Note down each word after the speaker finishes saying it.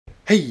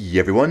Hey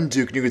everyone,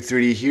 Duke Nuke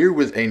 3D here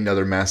with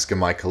another mask in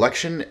my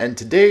collection, and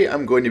today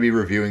I'm going to be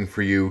reviewing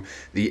for you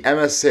the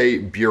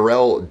MSA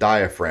Burrell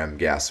Diaphragm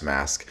gas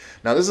mask.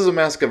 Now this is a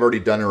mask I've already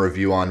done a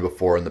review on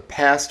before in the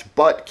past,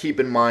 but keep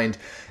in mind,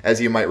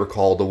 as you might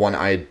recall, the one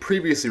I had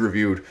previously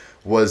reviewed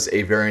was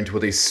a variant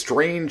with a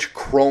strange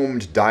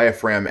chromed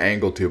diaphragm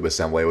angle tube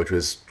assembly, which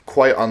was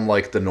quite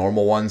unlike the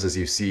normal ones as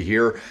you see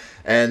here.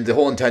 And the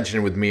whole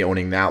intention with me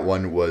owning that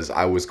one was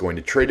I was going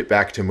to trade it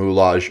back to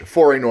Moulage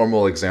for a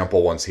normal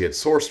example once he had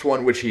sourced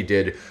one, which he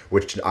did,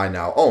 which I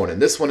now own.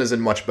 And this one is in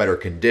much better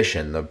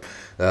condition. The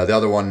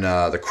other one,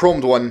 the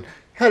chromed one,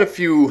 had a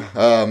few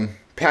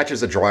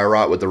patches of dry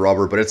rot with the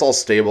rubber, but it's all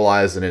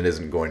stabilized and it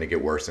isn't going to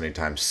get worse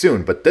anytime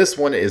soon. But this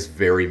one is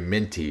very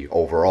minty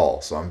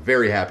overall, so I'm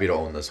very happy to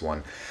own this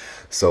one.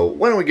 So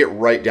why don't we get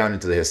right down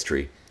into the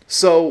history.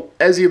 So,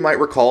 as you might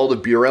recall, the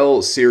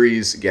Burrell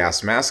series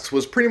gas masks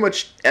was pretty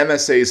much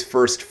MSA's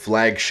first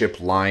flagship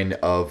line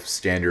of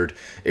standard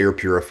air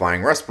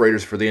purifying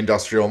respirators for the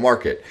industrial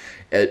market.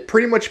 It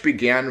pretty much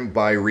began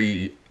by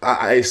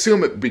I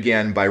assume it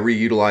began by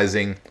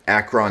reutilizing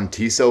Acron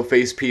TISO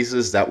face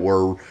pieces that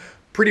were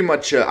pretty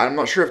much, I'm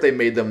not sure if they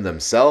made them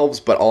themselves,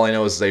 but all I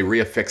know is they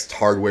reaffixed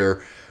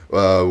hardware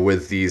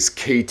with these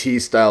KT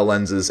style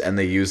lenses, and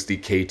they used the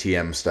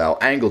KTM style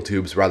angle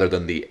tubes rather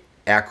than the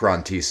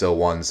Acron TISO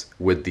ones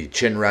with the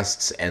chin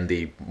rests and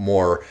the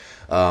more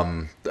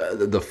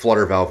the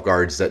flutter valve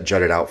guards that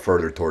jutted out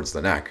further towards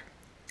the neck.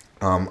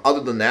 Other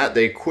than that,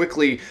 they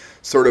quickly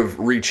sort of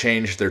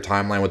rechanged their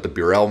timeline with the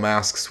Burrell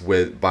masks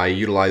by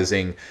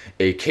utilizing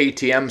a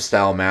KTM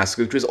style mask,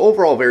 which was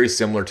overall very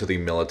similar to the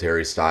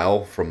military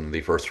style from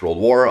the First World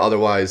War.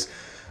 Otherwise,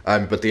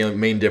 but the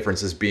main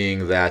differences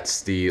being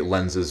that the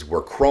lenses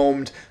were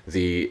chromed,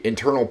 the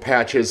internal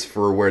patches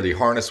for where the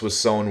harness was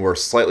sewn were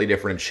slightly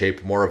different in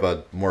shape, more of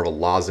a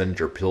lozenge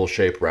or pill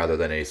shape rather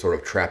than a sort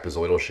of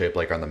trapezoidal shape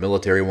like on the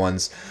military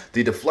ones.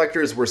 The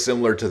deflectors were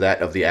similar to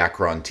that of the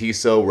Acron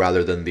TISO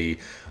rather than the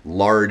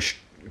large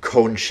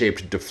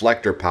cone-shaped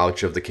deflector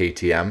pouch of the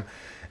KTM,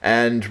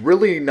 and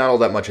really not all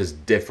that much is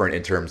different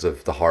in terms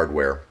of the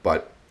hardware.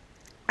 But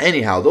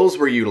anyhow, those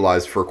were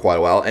utilized for quite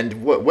a while,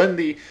 and when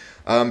the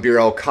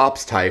Burrell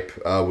COPS type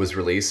was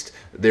released,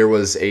 there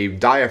was a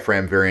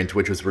diaphragm variant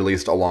which was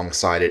released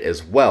alongside it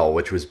as well,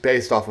 which was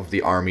based off of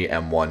the Army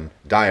M1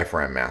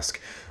 diaphragm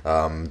mask.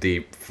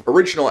 The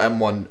original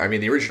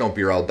the original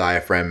Burrell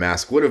diaphragm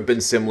mask would have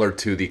been similar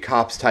to the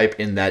COPS type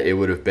in that it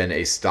would have been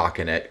a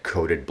stockinette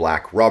coated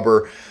black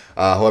rubber.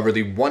 However,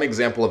 the one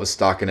example of a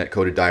stockinette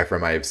coated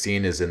diaphragm I have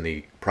seen is in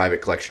the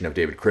private collection of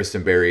David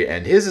Christenberry,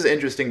 and his is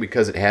interesting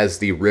because it has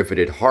the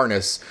riveted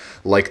harness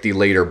like the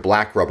later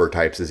black rubber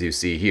types as you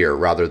see here,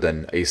 rather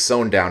than a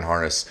sewn down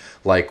harness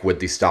like with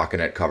the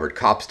stockinette covered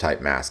COPS type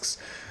masks.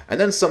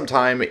 And then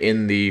sometime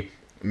in the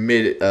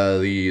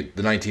the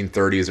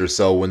 1930s or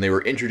so, when they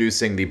were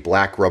introducing the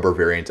black rubber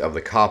variant of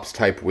the COPS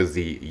type with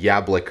the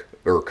Yablik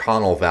or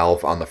Connell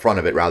valve on the front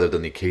of it rather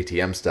than the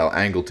KTM style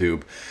angle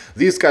tube,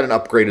 these got an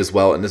upgrade as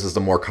well, and this is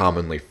the more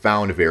commonly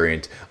found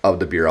variant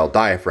of the Burrell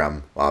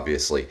diaphragm,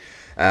 obviously.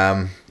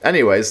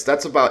 Anyways,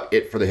 that's about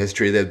it for the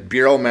history. The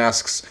Burrell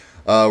masks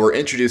were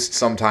introduced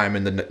sometime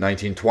in the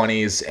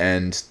 1920s,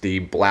 and the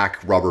black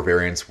rubber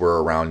variants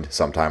were around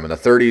sometime in the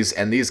 30s,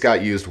 and these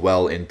got used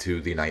well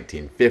into the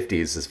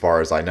 1950s as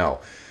far as I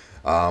know.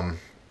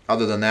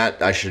 Other than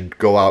that, I should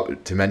go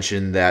out to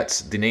mention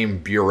that the name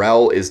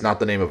Burrell is not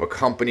the name of a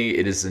company.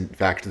 It is, in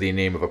fact, the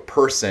name of a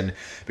person,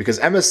 because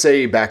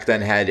MSA back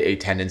then had a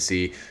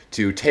tendency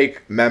to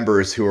take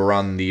members who were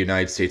on the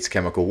United States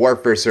Chemical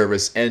Warfare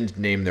Service and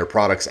name their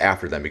products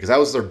after them, because that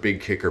was their big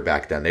kicker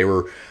back then. They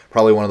were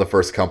probably one of the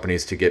first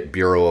companies to get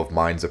Bureau of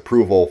Mines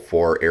approval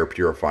for air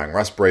purifying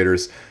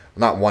respirators.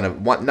 Not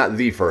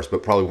the first,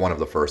 but probably one of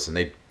the first, and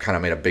they kind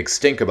of made a big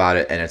stink about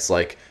it, and it's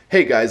like,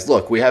 hey guys,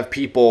 look, we have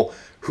people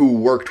who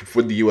worked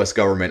with the U.S.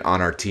 government on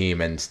our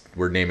team, and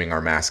we're naming our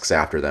masks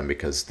after them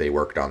because they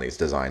worked on these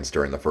designs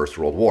during the First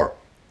World War.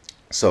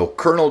 So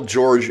Colonel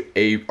George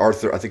A.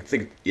 Arthur, I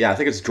think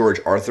it's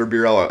George Arthur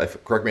Burrell.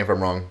 Correct me if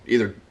I'm wrong.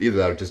 Either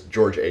that or just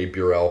George A.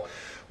 Burrell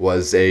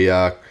was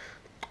a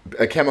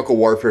chemical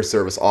warfare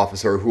service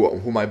officer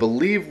whom I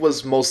believe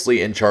was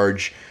mostly in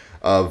charge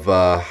of,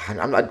 I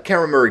can't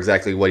remember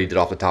exactly what he did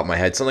off the top of my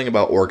head. Something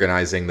about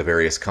organizing the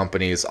various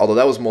companies, although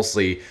that was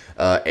mostly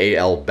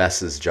A.L.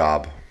 Bess's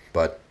job.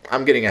 But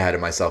I'm getting ahead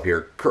of myself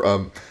here.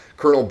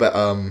 Colonel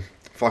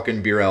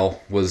fucking Burrell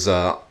was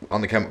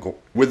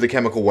with the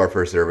Chemical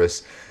Warfare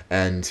Service,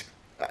 and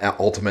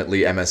ultimately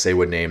MSA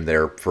would name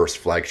their first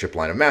flagship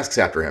line of masks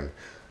after him.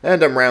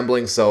 And I'm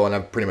rambling, and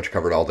I've pretty much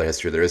covered all the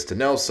history there is to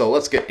know, so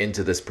let's get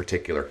into this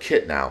particular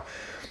kit now.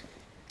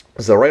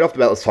 So right off the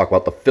bat, let's talk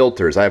about the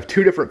filters. I have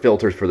two different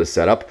filters for this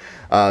setup.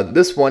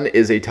 This one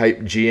is a type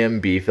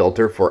GMB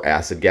filter for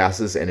acid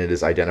gases, and it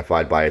is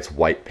identified by its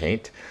white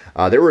paint.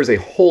 There was a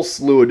whole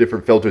slew of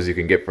different filters you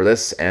can get for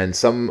this, and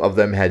some of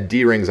them had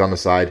D-rings on the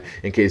side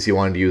in case you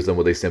wanted to use them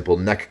with a simple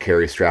neck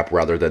carry strap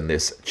rather than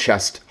this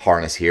chest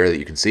harness here that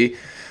you can see.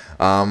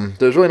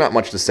 There's really not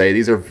much to say.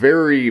 These are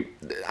very...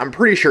 I'm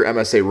pretty sure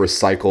MSA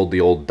recycled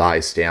the old dye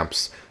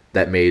stamps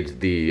that made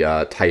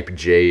the Type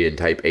J and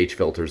Type H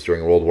filters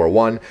during World War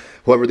I.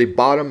 However, the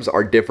bottoms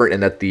are different in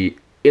that the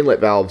inlet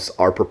valves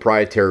are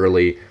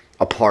proprietarily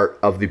a part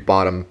of the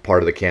bottom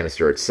part of the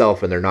canister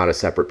itself, and they're not a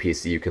separate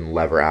piece that you can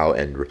lever out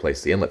and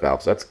replace the inlet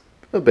valve. So that's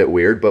a bit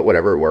weird, but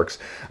whatever, it works.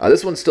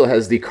 This one still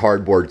has the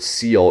cardboard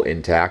seal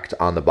intact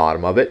on the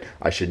bottom of it,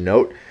 I should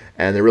note,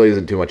 and there really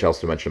isn't too much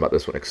else to mention about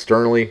this one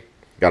externally.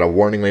 Got a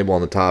warning label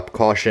on the top,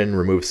 caution,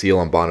 remove seal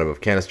on bottom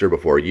of canister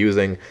before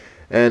using,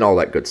 and all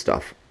that good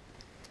stuff.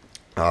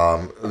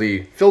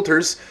 The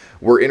filters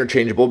were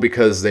interchangeable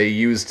because they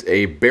used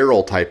a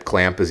barrel type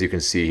clamp, as you can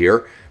see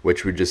here,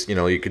 which would just,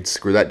 you could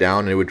screw that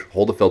down and it would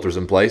hold the filters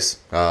in place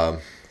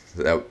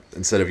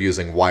instead of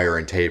using wire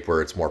and tape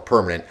where it's more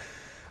permanent.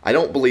 I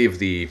don't believe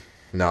the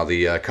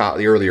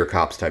earlier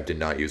Cops type did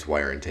not use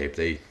wire and tape.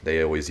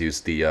 They always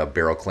used the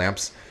barrel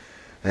clamps.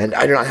 And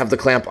I do not have the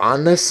clamp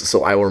on this,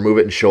 so I will remove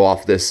it and show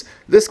off this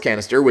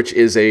canister, which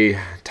is a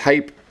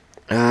type,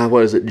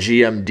 what is it,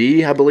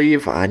 GMD, I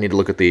believe. I need to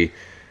look at the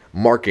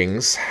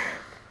markings.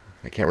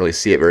 I can't really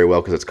see it very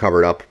well because it's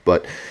covered up,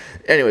 but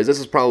anyways, this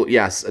is probably,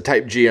 yes, a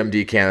type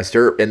GMD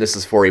canister, and this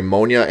is for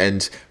ammonia,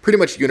 and pretty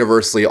much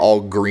universally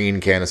all green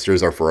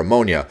canisters are for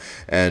ammonia.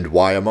 And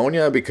why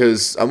ammonia?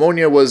 Because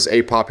ammonia was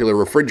a popular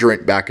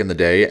refrigerant back in the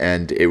day,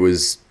 and it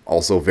was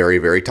also very,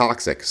 very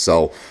toxic.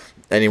 So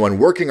anyone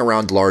working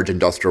around large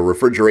industrial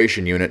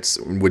refrigeration units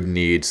would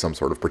need some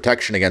sort of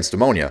protection against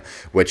ammonia,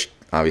 which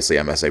obviously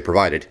MSA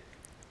provided.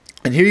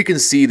 And here you can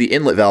see the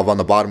inlet valve on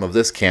the bottom of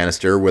this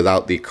canister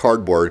without the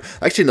cardboard.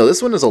 Actually, no,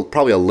 this one is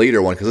probably a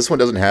later one because this one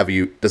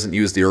doesn't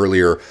use the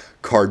earlier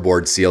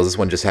cardboard seals. This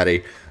one just had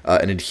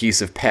an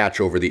adhesive patch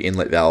over the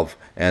inlet valve,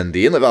 and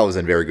the inlet valve is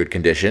in very good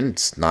condition.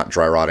 It's not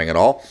dry rotting at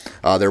all.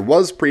 There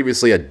was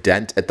previously a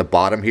dent at the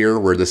bottom here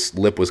where this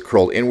lip was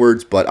curled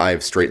inwards, but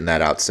I've straightened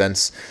that out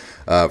since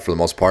for the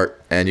most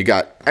part. And you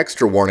got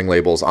extra warning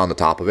labels on the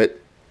top of it,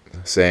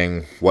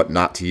 saying what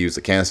not to use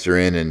the canister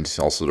in and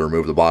also to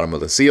remove the bottom of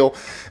the seal.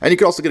 And you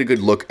can also get a good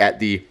look at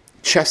the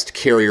chest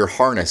carrier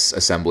harness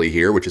assembly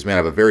here, which is made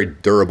out of a very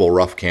durable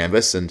rough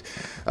canvas. And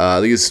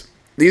these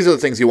are the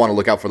things you want to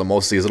look out for the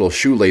most. These little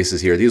shoelaces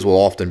here, these will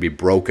often be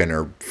broken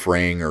or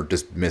fraying or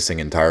just missing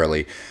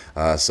entirely.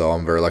 So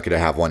I'm very lucky to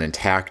have one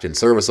intact and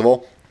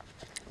serviceable.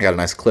 Got a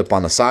nice clip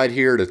on the side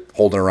here to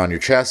hold it around your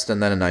chest,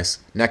 and then a nice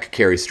neck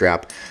carry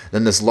strap.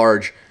 Then this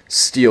large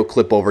steel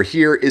clip over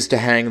here is to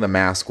hang the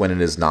mask when it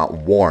is not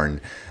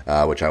worn,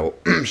 which I will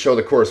show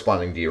the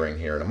corresponding D-ring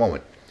here in a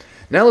moment.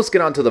 Now let's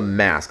get on to the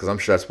mask, because I'm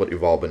sure that's what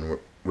you've all been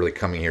really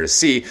coming here to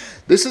see.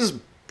 This is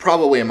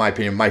probably, in my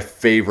opinion, my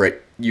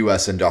favorite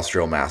U.S.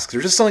 industrial mask.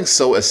 There's just something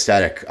so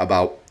aesthetic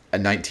about a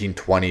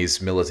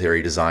 1920s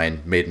military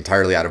design made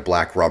entirely out of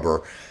black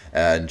rubber,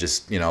 and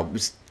just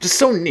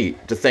so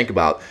neat to think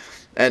about.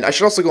 And I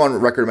should also go on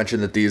record to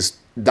mention that these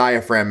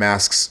diaphragm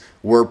masks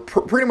were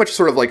pretty much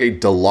sort of like a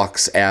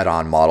deluxe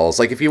add-on model. It's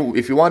like if you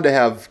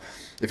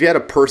had a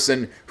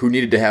person who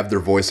needed to have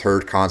their voice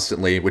heard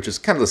constantly, which is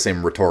kind of the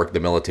same rhetoric the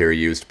military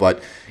used,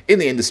 but in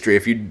the industry,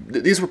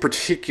 these were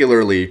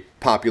particularly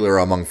popular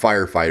among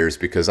firefighters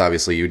because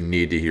obviously you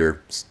need to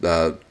hear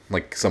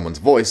like someone's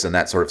voice in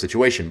that sort of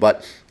situation.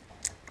 But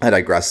I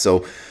digress.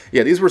 So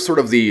yeah, these were sort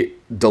of the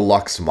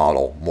deluxe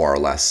model, more or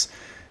less.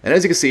 And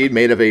as you can see,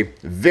 made of a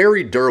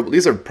very durable...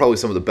 These are probably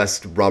some of the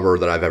best rubber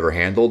that I've ever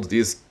handled.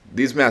 These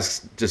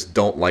masks just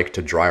don't like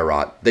to dry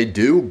rot. They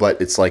do, but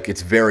it's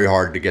very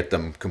hard to get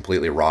them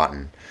completely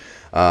rotten.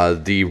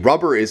 The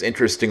rubber is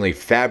interestingly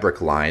fabric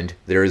lined.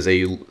 There is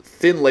a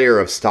thin layer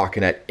of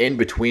stockinette in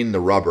between the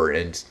rubber,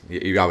 and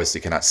you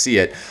obviously cannot see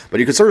it, but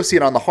you can sort of see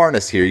it on the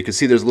harness here. You can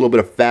see there's a little bit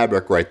of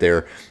fabric right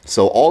there.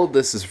 So all of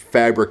this is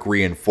fabric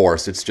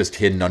reinforced. It's just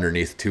hidden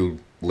underneath two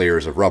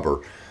layers of rubber.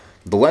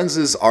 The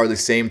lenses are the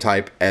same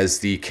type as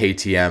the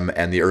KTM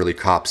and the early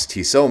Cops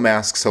Tissot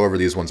masks. However,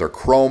 these ones are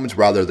chromed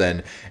rather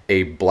than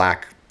a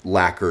black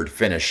lacquered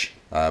finish,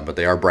 but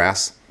they are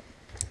brass.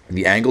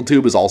 The angle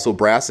tube is also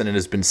brass, and it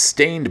has been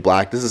stained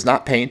black. This is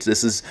not paint.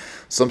 This is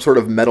some sort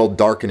of metal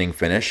darkening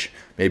finish,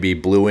 maybe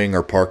bluing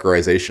or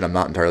parkerization. I'm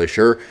not entirely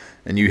sure.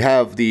 And you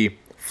have the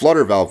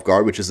flutter valve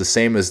guard, which is the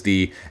same as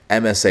the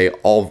MSA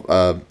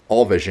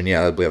All Vision.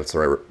 Yeah, I believe that's the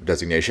right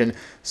designation.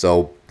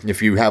 So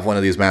if you have one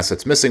of these masks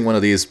that's missing one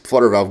of these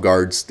flutter valve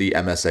guards, the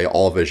MSA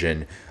All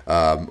Vision,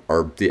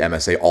 or the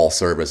MSA All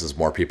Service, as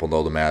more people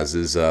know them as,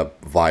 is a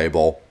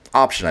viable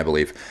option, I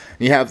believe.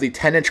 And you have the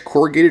 10-inch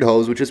corrugated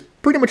hose, which is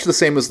pretty much the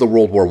same as the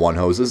World War I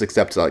hoses,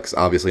 except it's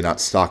obviously not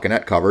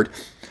stockinette covered.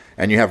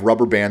 And you have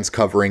rubber bands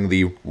covering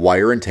the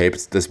wire and tape.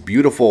 It's this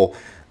beautiful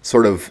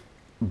sort of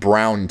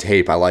brown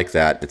tape. I like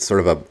that. It's sort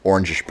of a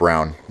orangish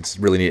brown. It's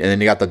really neat. And then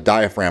you got the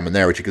diaphragm in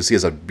there, which you can see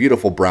is a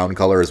beautiful brown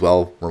color as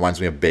well.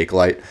 Reminds me of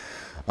Bakelite.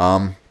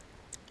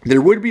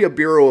 There would be a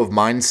Bureau of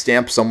Mines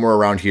stamp somewhere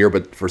around here,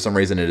 but for some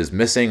reason it is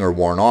missing or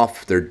worn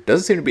off. There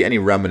doesn't seem to be any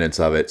remnants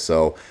of it,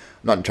 so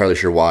I'm not entirely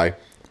sure why.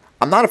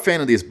 I'm not a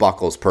fan of these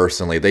buckles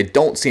personally. They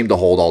don't seem to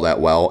hold all that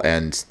well,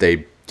 and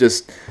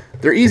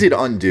they're easy to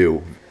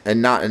undo.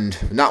 and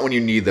not when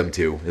you need them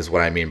to, is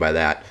what I mean by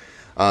that.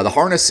 The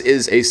harness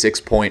is a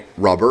 6-point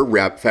rubber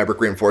fabric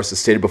reinforced, as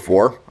stated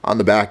before. On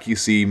the back, you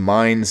see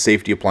Mine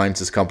Safety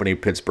Appliances Company,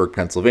 Pittsburgh,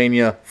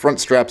 Pennsylvania.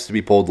 Front straps to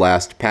be pulled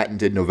last,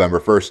 patented November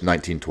 1st,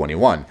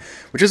 1921.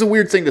 Which is a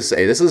weird thing to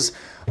say. This is,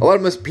 a lot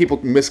of people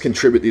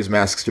miscontribute these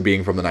masks to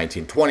being from the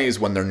 1920s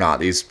when they're not.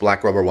 These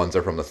black rubber ones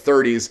are from the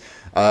 30s.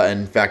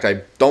 In fact,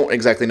 I don't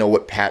exactly know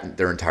what patent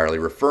they're entirely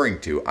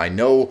referring to. I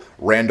know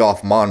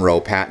Randolph Monroe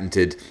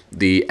patented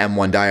the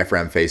M1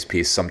 diaphragm face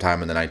piece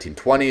sometime in the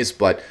 1920s,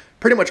 but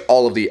pretty much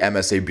all of the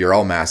MSA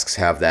Burrell masks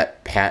have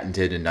that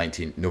patented in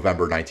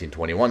November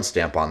 1921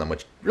 stamp on them,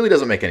 which really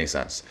doesn't make any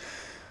sense.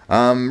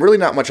 Really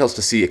not much else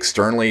to see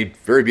externally.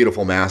 Very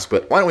beautiful mask,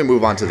 but why don't we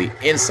move on to the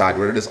inside,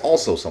 where it is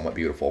also somewhat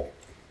beautiful.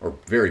 Or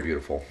very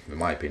beautiful, in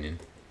my opinion.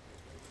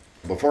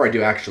 Before I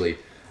do, actually,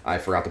 I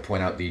forgot to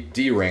point out the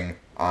D-ring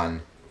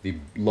on the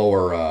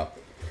lower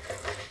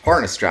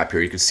harness strap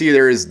here. You can see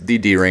there is the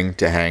D-ring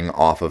to hang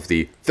off of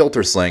the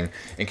filter sling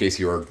in case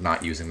you are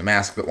not using the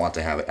mask but want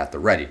to have it at the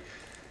ready.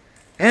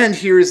 And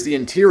here's the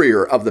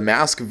interior of the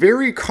mask.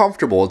 Very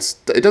comfortable.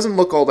 It doesn't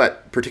look all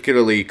that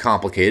particularly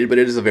complicated, but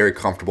it is a very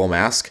comfortable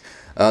mask.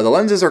 The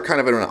lenses are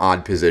kind of in an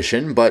odd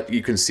position, but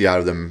you can see out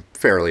of them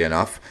fairly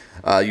enough.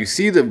 You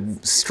see the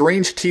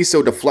strange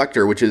TISO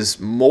deflector, which is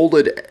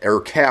molded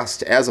or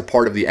cast as a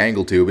part of the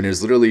angle tube, and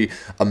is literally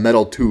a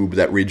metal tube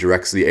that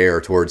redirects the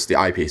air towards the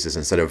eyepieces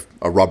instead of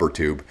a rubber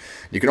tube.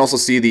 You can also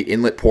see the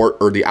inlet port,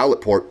 or the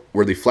outlet port,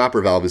 where the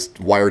flapper valve is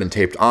wired and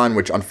taped on,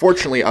 which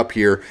unfortunately up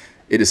here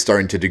it is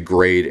starting to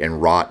degrade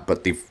and rot,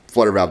 but the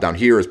flutter valve down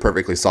here is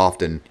perfectly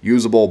soft and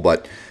usable,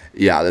 but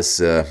yeah, it's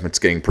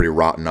getting pretty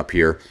rotten up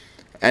here.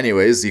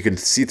 Anyways, you can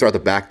see throughout the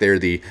back there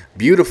the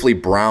beautifully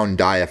brown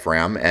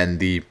diaphragm and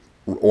the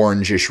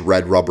orangish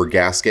red rubber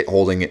gasket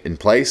holding it in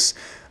place.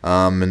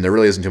 And there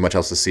really isn't too much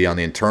else to see on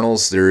the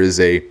internals. There is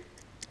a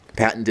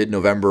patented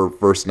November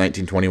 1st,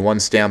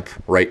 1921 stamp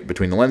right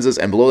between the lenses,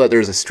 and below that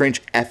there's a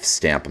strange F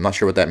stamp. I'm not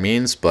sure what that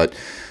means, but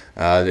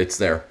it's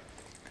there.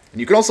 And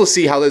you can also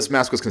see how this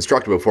mask was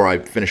constructed before I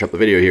finish up the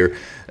video here.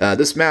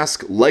 This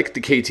mask, like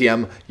the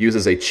KTM,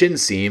 uses a chin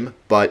seam,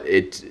 but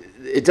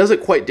it does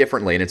it quite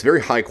differently, and it's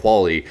very high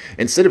quality.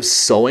 Instead of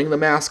sewing the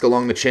mask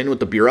along the chin, what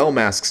the Burrell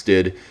masks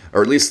did,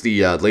 or at least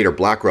the later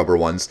black rubber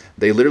ones,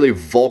 they literally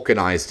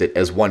vulcanized it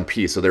as one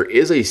piece. So there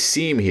is a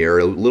seam here,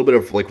 a little bit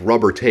of like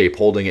rubber tape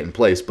holding it in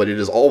place, but it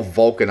is all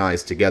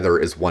vulcanized together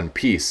as one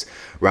piece,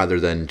 rather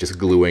than just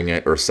gluing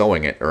it or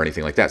sewing it or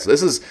anything like that. So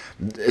this is,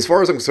 as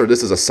far as I'm concerned,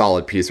 this is a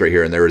solid piece right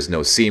here, and there is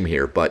no seam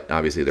here, but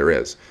obviously there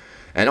is.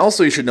 And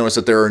also you should notice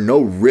that there are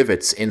no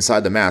rivets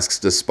inside the masks,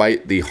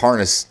 despite the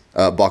harness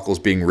buckles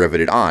being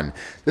riveted on.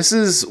 This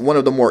is one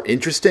of the more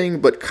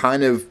interesting but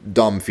kind of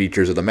dumb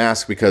features of the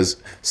mask,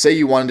 because say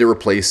you wanted to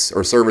replace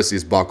or service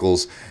these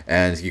buckles,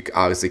 and you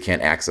obviously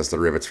can't access the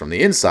rivets from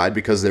the inside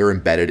because they're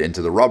embedded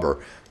into the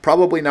rubber.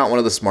 Probably not one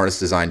of the smartest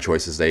design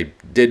choices they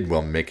did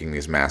while making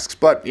these masks,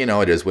 but you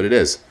know, it is what it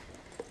is.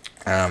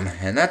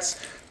 And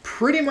that's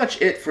pretty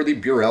much it for the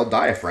Burrell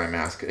Diaphragm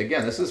mask.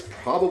 Again, this is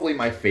probably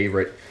my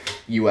favorite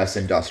US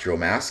industrial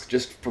mask,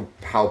 just for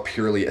how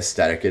purely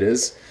aesthetic it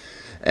is.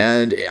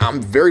 And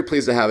I'm very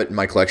pleased to have it in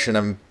my collection.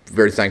 I'm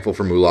very thankful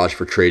for Moulage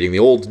for trading the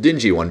old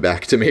dingy one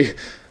back to me,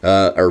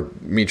 or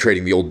me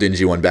trading the old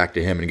dingy one back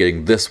to him and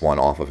getting this one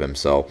off of him.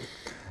 So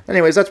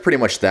anyways, that's pretty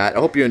much that. I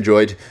hope you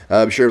enjoyed.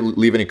 Be sure to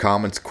leave any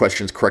comments,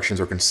 questions, corrections,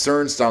 or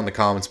concerns down in the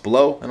comments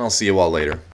below, and I'll see you all later.